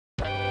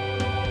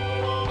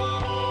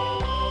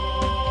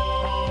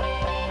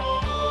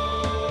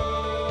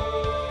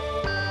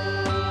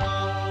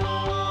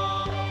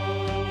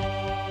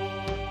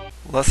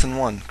Lesson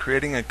 1.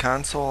 Creating a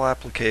console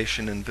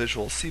application in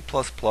Visual C++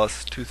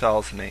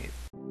 2008.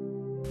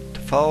 To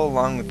follow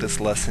along with this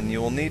lesson, you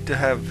will need to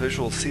have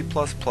Visual C++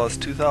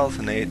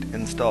 2008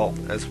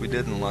 installed, as we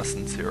did in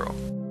Lesson 0.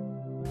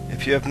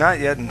 If you have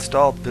not yet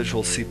installed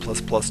Visual C++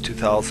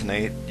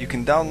 2008, you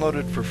can download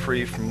it for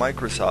free from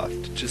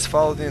Microsoft. Just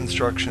follow the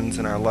instructions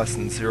in our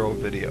Lesson 0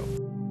 video.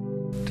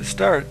 To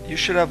start, you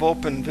should have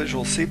opened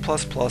Visual C++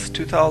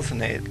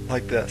 2008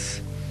 like this.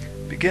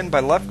 Begin by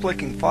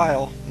left-clicking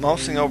File,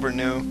 mousing over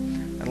New,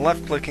 and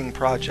left-clicking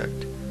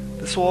Project.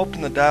 This will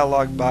open the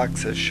dialog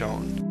box as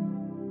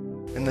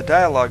shown. In the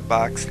dialog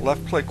box,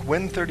 left-click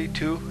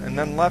Win32 and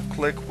then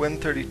left-click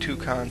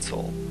Win32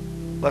 Console.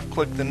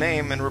 Left-click the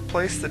name and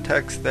replace the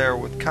text there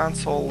with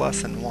Console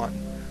Lesson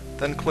 1.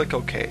 Then click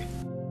OK.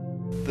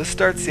 This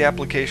starts the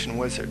application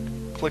wizard.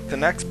 Click the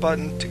next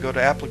button to go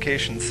to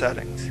Application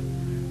Settings.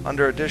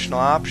 Under Additional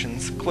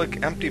Options,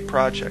 click Empty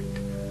Project.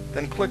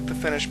 Then click the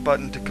Finish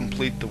button to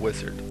complete the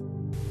wizard.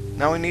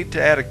 Now we need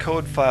to add a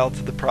code file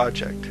to the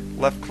project.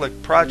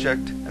 Left-click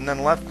Project and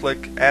then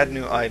left-click Add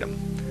New Item.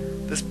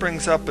 This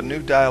brings up a new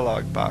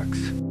dialog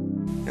box.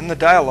 In the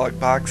dialog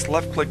box,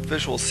 left-click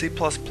Visual C++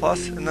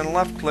 and then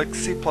left-click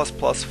C++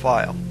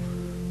 File.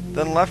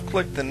 Then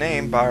left-click the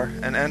name bar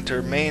and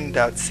enter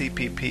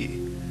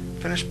main.cpp.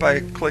 Finish by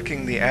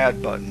clicking the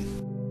Add button.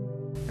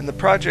 In the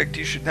project,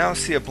 you should now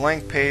see a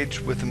blank page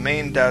with a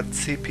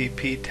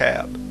main.cpp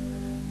tab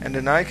and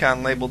an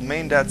icon labeled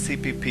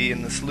main.cpp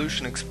in the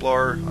Solution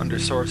Explorer under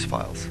Source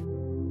Files.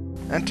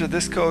 Enter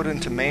this code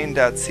into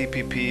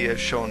main.cpp as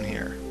shown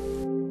here.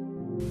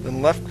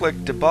 Then left-click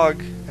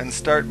Debug and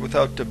start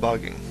without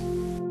debugging.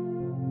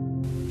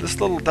 This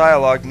little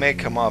dialog may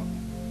come up.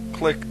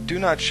 Click Do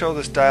Not Show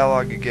this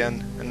dialog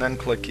again and then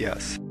click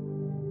Yes.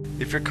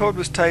 If your code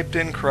was typed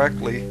in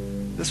correctly,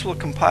 this will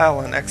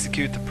compile and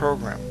execute the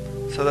program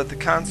so that the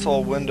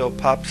console window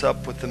pops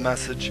up with the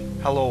message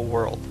Hello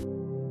World.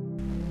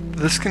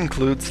 This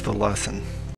concludes the lesson.